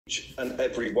each and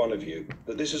every one of you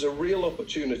that this is a real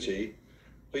opportunity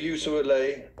for you to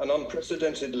allay an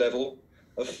unprecedented level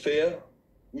of fear,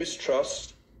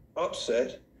 mistrust,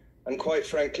 upset, and quite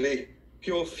frankly,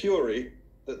 pure fury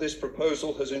that this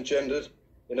proposal has engendered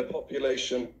in a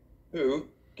population who,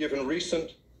 given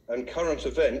recent and current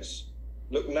events,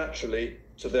 look naturally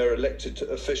to their elected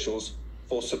officials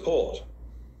for support.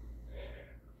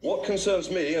 What concerns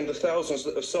me and the thousands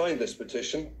that have signed this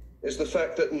petition is the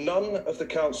fact that none of the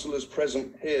councillors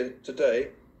present here today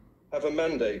have a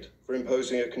mandate for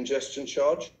imposing a congestion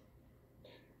charge.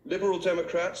 Liberal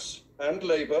Democrats and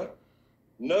Labour,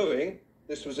 knowing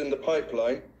this was in the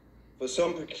pipeline, for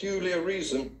some peculiar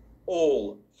reason,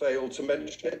 all failed to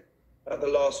mention it at the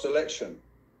last election.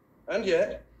 And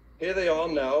yet, here they are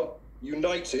now,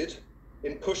 united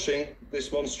in pushing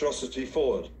this monstrosity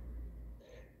forward.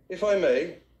 If I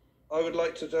may, I would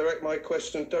like to direct my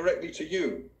question directly to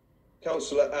you,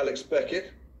 Councillor Alex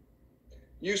Beckett.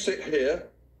 You sit here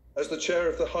as the chair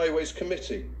of the Highways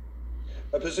Committee,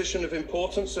 a position of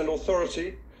importance and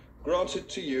authority granted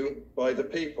to you by the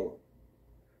people.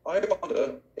 I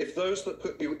wonder if those that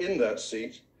put you in that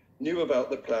seat knew about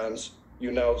the plans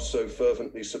you now so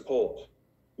fervently support.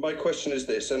 My question is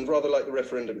this, and rather like the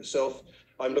referendum itself,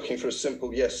 I'm looking for a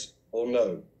simple yes or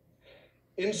no.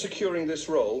 In securing this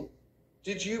role,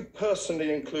 did you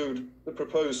personally include the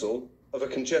proposal of a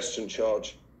congestion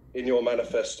charge in your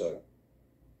manifesto?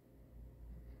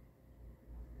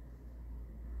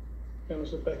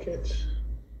 Councillor Beckett.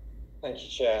 Thank you,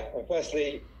 Chair. And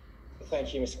firstly,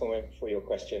 thank you, Mr. Comyn, for your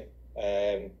question.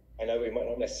 I know we might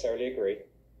not necessarily agree,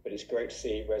 but it's great to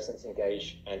see residents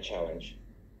engage and challenge.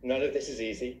 None of this is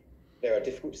easy. There are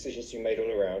difficult decisions to be made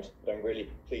all around, but I'm really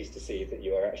pleased to see that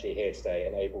you are actually here today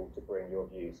and able to bring your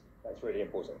views. That's really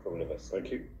important for all of us.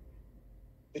 Thank you.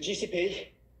 The GCP,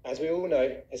 as we all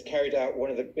know, has carried out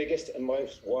one of the biggest and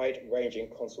most wide-ranging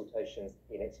consultations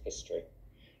in its history.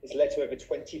 It's led to over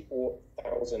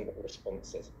 24,000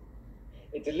 responses.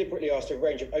 It deliberately asked a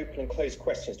range of open and closed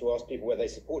questions to ask people whether they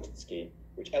supported the scheme,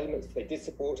 which elements they did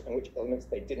support and which elements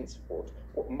they didn't support,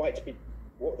 what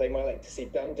they might like to see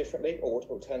done differently, or what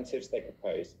alternatives they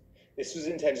proposed. This was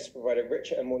intended to provide a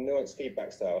richer and more nuanced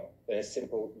feedback style than a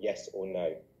simple yes or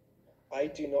no. I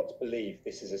do not believe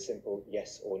this is a simple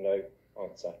yes or no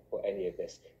answer for any of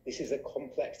this. This is a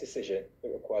complex decision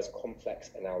that requires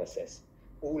complex analysis.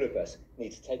 All of us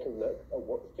need to take a look at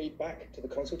what the feedback to the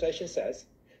consultation says,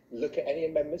 look at any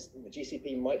amendments that the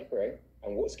GCP might bring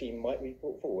and what scheme might be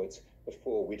brought forwards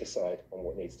before we decide on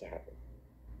what needs to happen.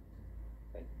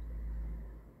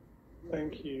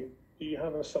 Thank you. Do you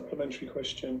have a supplementary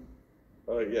question?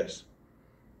 Yes.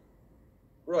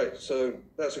 Right, so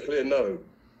that's a clear no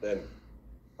then.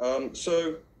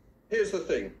 So here's the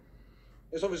thing.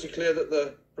 It's obviously clear that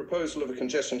the proposal of a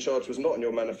congestion charge was not in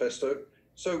your manifesto.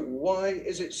 So why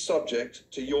is it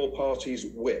subject to your party's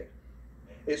whip?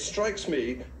 It strikes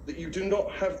me that you do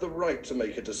not have the right to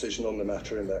make a decision on the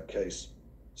matter in that case.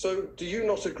 So do you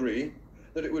not agree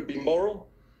that it would be moral,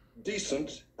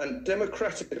 decent and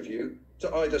democratic of you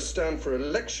to either stand for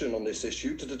election on this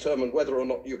issue to determine whether or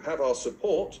not you have our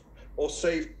support, or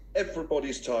save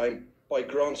everybody's time by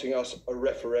granting us a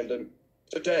referendum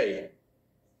today?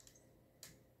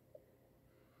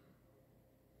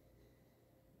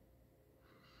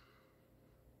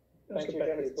 Thank you,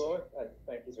 Dennis Gore, and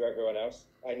thank you to everyone else.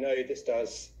 I know this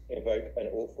does invoke an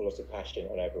awful lot of passion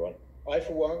on everyone. I,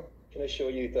 for one, can assure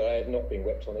you that I have not been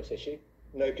whipped on this issue.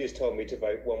 Nobody has told me to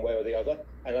vote one way or the other,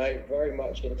 and I very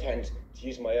much intend to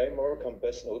use my own moral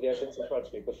compass and all the evidence in front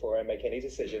of me before I make any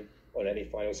decision on any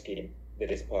final scheme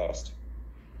that is passed.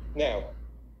 Now,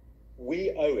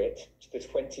 we owe it to the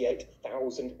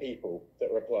 28,000 people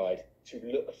that replied to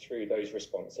look through those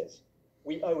responses.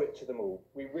 We owe it to them all.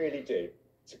 We really do.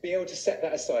 To be able to set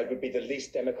that aside would be the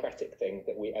least democratic thing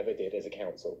that we ever did as a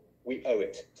council. We owe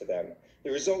it to them.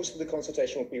 The results of the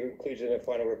consultation will be included in a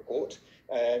final report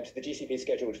to the GCP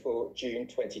scheduled for June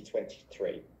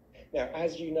 2023. Now,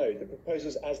 as you know, the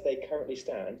proposals as they currently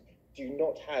stand do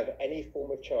not have any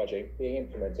form of charging being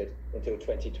implemented until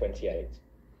 2028.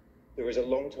 There is a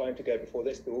long time to go before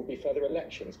this. There will be further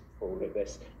elections for all of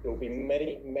this. There will be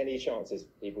many, many chances for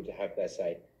people to have their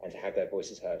say and to have their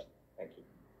voices heard. Thank you.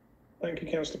 Thank you,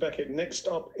 Councillor Beckett. Next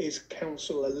up is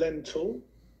Councillor Lentil.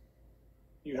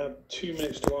 You have 2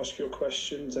 minutes to ask your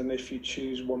questions, and if you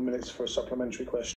choose 1 minute for a supplementary question.